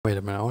Wait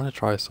a minute, I want to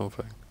try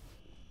something.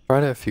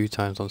 Tried it a few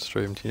times on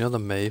stream. Do you know the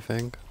May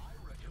thing?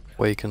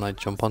 Where you can like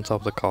jump on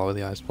top of the car with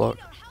the ice block?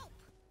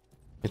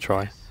 Let me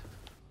try.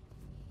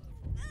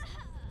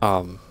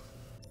 Well,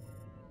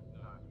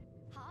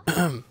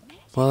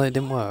 it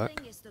didn't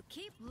work.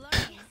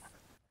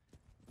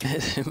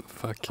 It didn't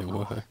fucking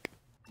work.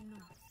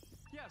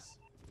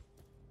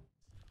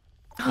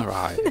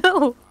 Alright.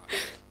 No.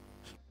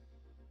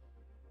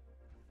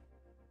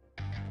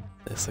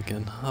 This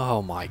again.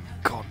 Oh my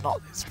god,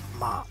 not this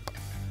map.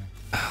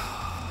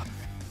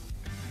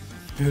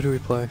 Who do we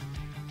play?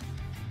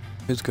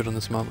 Who's good on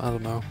this map? I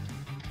don't know.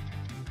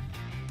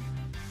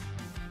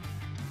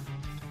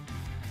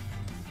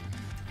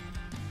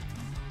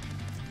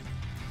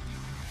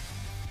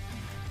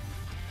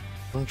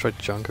 I'm gonna try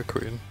JUNKER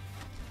Queen.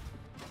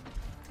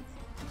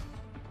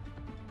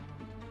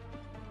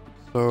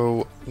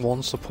 So,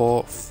 1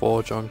 support,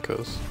 4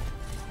 junkers.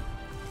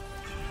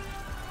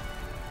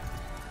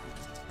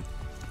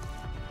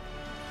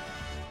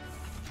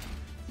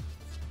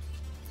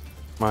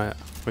 Right,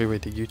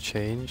 wait, did you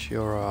change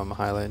your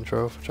highlight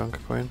intro for JUNKER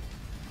Queen?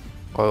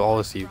 Well,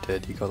 obviously you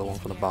did, you got the one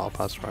from the Battle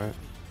Pass, right?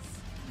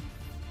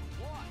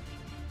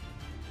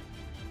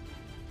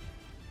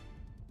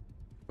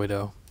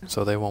 Widow.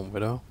 So they want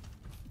Widow?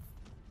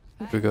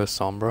 We go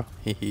Sombra,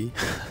 hee.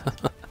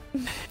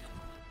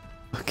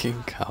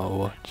 Fucking cow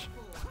watch.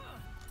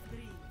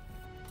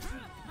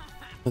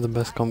 The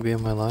best comp game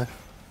of my life.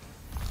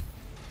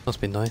 Must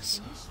be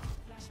nice.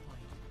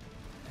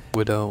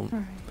 Widow.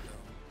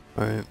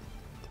 Alright.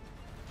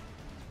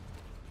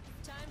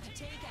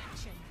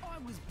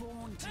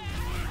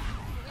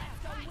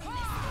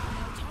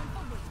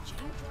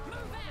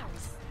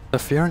 The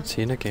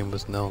Fiorentina game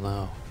was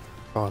 0-0.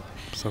 God,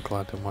 I'm so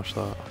glad I didn't watch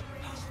that.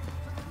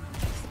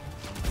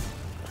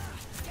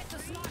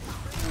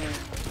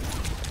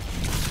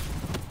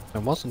 I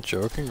wasn't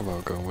joking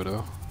about going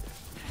Widow.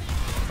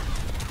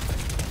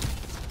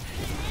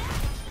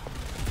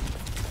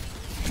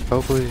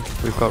 Hopefully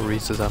we've got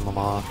Reese's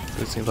MMR.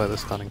 It seems like they're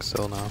standing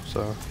still now,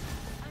 so...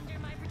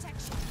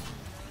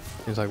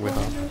 Seems like we're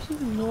not.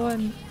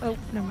 One. Oh,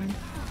 never mind.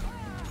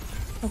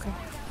 Okay.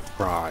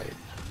 Right.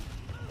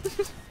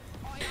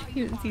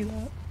 You didn't see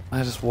that.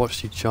 I just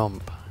watched you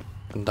jump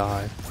and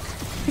die.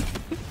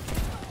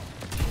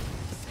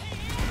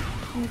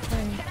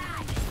 Okay.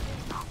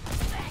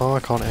 Oh,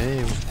 I can't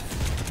aim.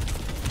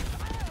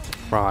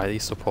 Right,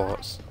 these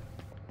supports.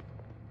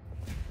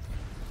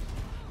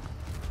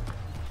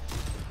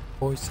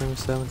 47-7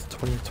 to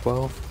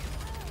 2012.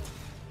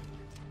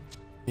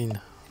 I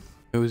mean,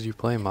 who was you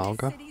playing,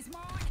 Malga?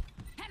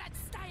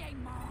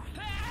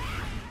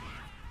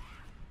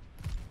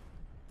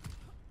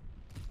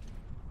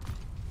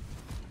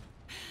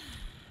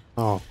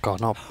 Oh god,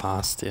 not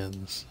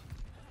Bastions.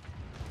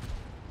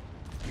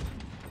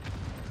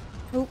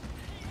 Oh.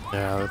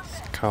 Yeah,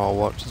 that's how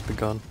Overwatch has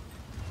begun.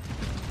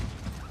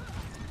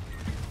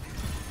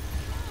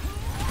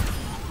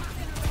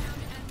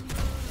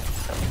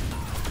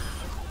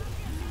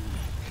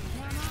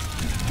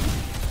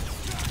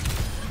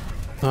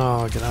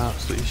 Oh, get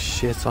absolutely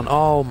shit on.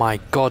 Oh my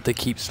god, they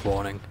keep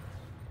spawning.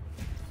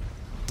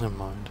 Never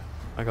mind.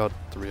 I got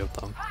 3 of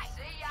them.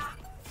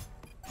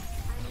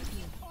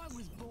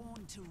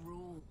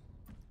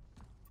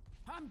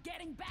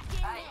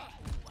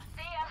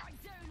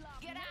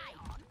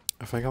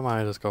 I think I might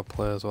have just got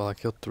play as well. I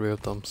killed 3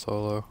 of them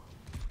solo.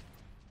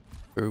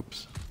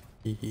 Oops.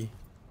 Hee.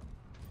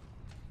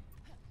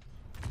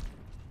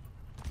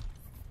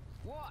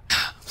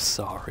 I'm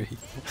sorry.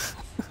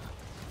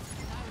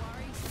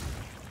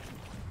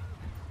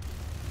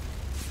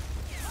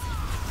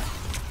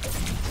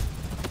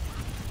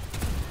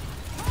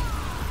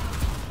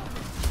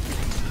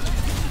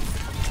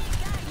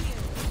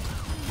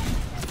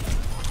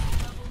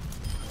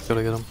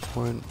 Gotta get on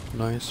point.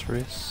 Nice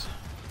race.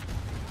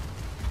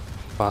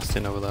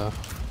 Bastion over there.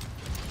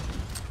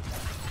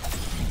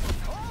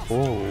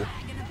 Oh.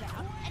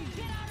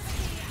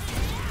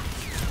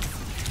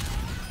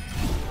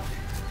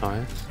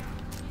 Nice.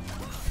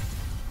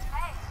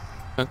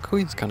 That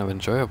Queen's kind of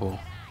enjoyable.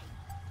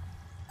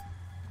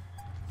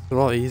 It's a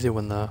lot easier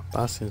when the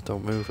Bastions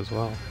don't move as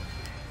well.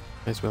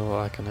 Makes me look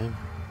like an aim.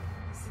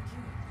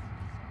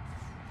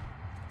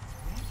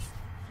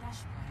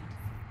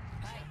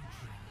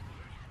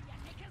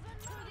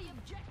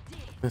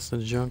 Missed the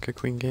JUNKER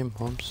Queen game,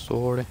 I'm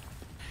sorry.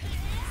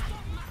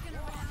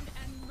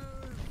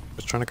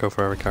 Just trying to go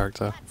for every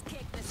character.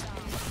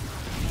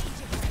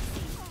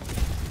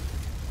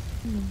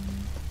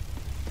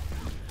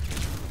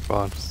 But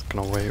I'm just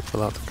gonna wait for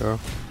that to go.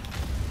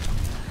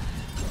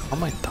 How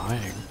am I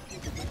dying?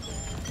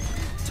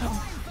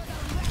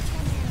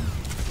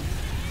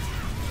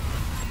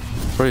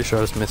 Pretty sure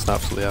I just missed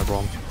absolutely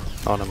everyone.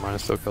 Oh never mind, I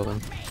still killed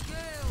him.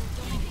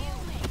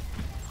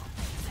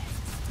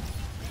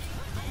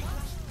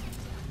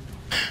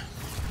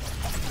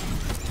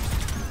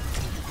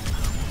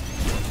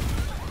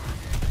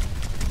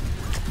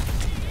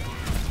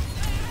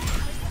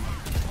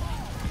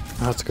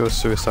 I had to go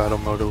suicidal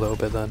mode a little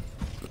bit then.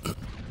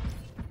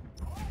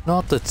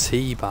 Not the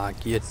tea bag,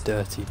 you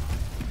dirty.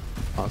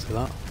 Can't see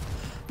that.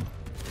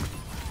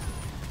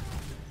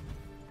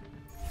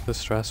 It's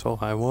stressful,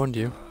 I warned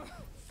you.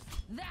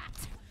 That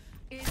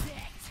is it.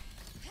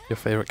 Your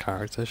favourite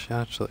character, she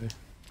actually.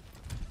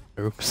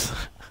 Oops.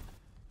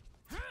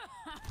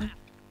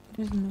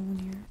 There's no one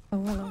here.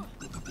 Oh, hello.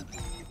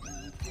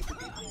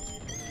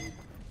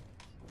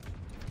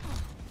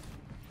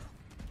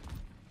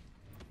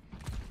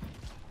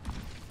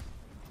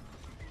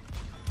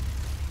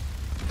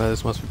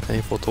 This must be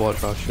painful to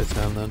watch our shit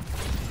down then.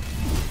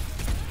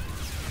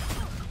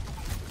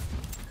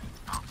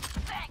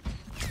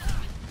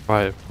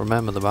 Right,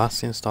 remember the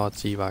Bastion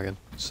starts teabagging,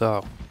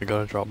 so we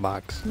gotta drop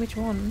bags. Which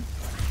one?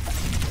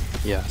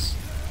 Yes.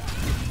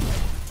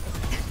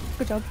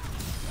 Good job.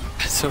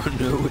 I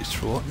don't know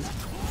which one.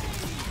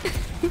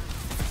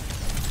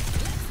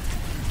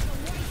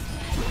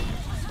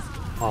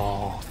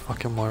 Oh,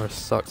 fucking Moira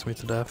sucks me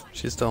to death.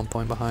 She's still on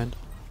point behind.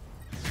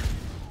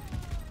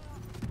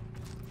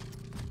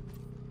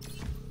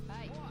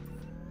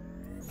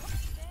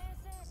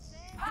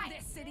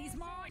 This city's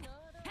mine,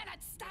 and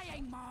it's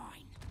staying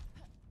mine.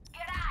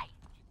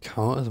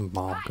 Count as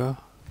Marga?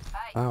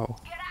 Oh.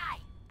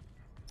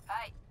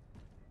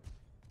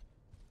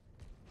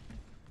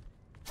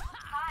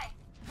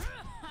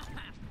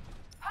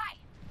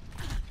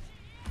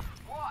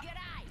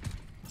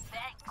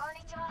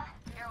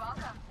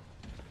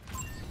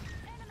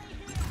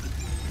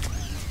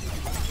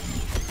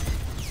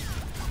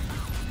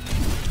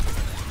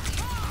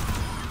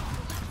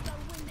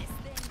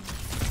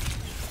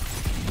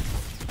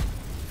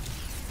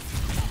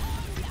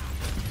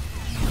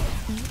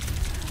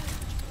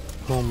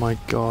 Oh my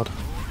god.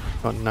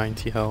 Got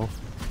 90 health.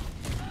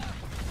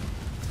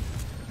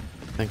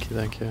 Thank you,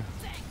 thank you.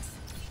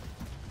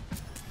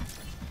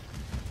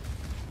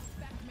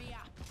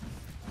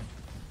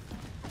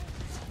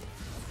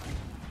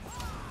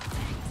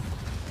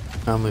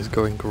 Emily's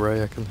going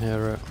grey, I can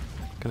hear it.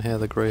 I can hear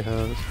the grey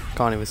hairs.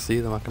 Can't even see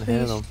them, I can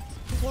hear them.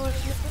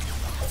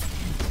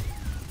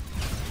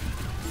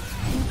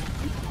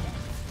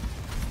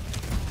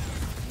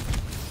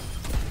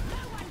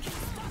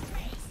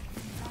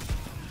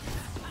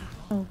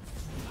 Oh.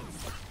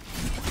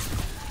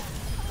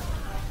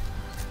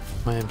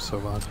 I am so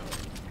bad.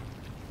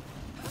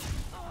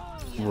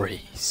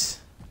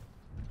 Race.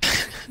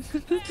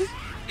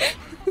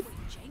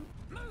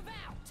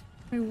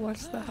 I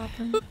watched that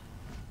happen.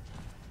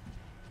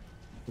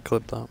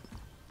 Clip that.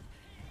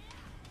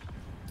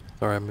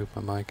 Sorry, I moved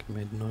my mic and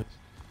made a noise.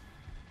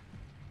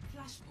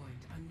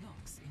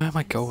 Where am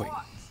I going?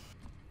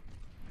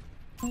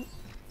 There's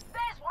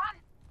one.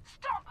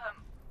 Stop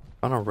him.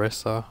 On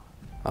Orisa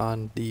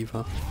and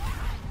Diva.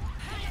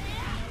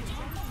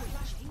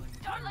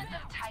 Don't let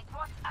them take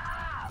what's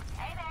ours.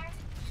 Hey there.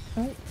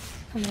 Oh,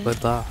 hello. Clip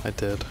that, I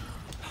did.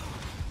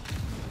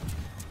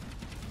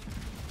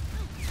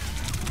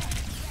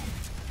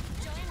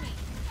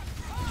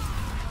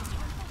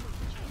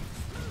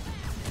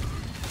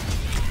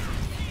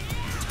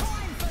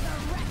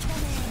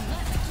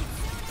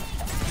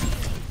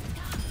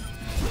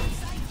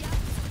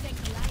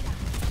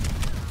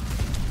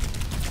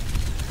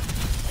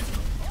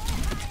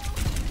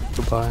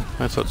 Goodbye.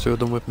 I took two of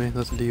them with me.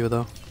 There's a Diva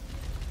though.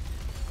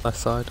 Left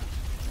side.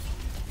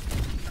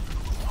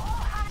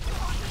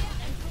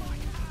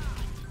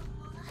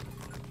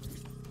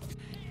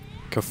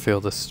 Could feel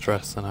the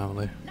stress in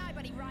Emily.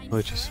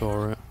 When she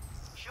saw it.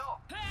 Sure.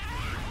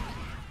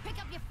 Pick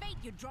up your feet,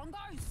 you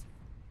drongos.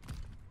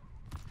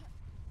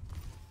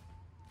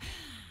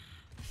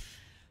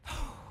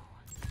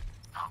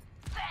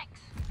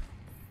 Thanks.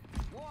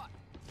 What?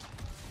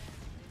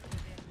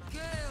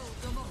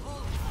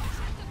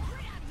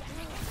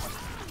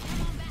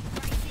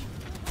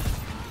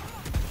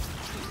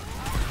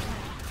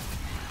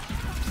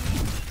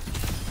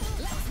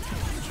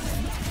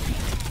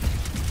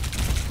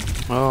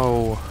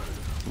 Oh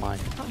my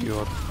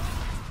god.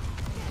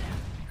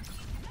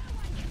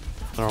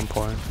 They're on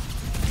point.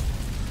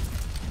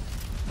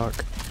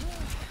 Fuck.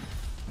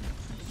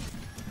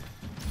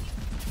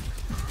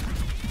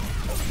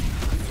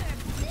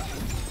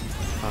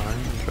 Alright,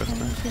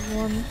 interesting.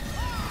 One.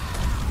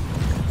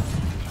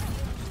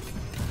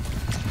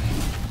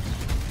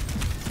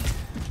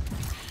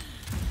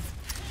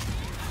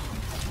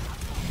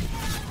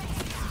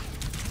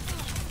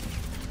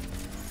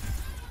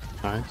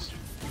 Nice.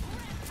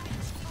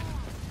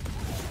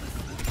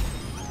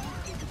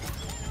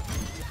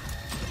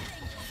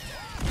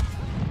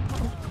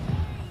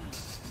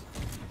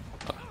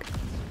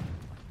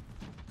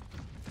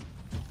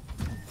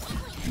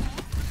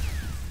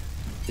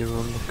 You're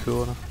on the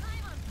corner.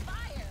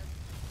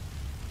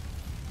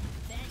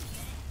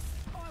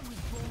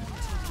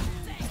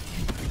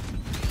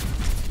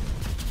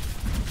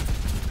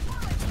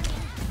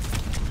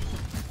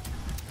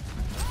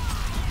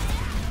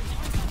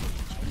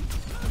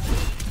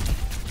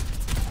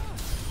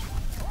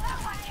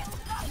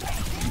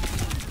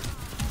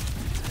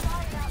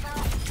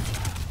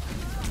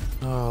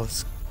 Oh,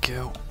 let's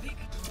go.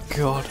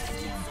 God.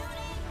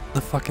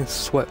 The fucking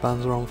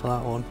sweatbands are on for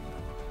that one.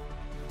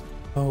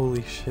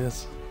 Holy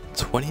shit.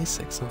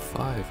 26 and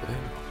 5, eh?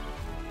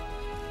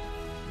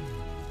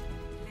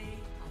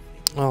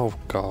 Oh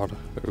god.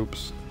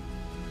 Oops.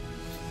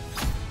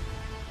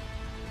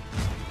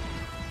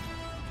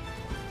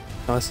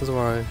 Oh, this is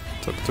where I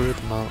took through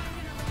the map.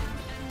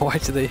 Why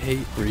do they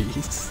hate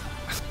Reese?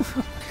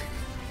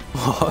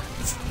 What?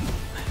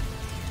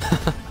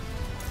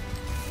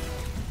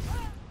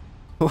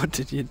 What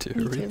did you do,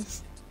 Me too.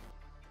 Reese?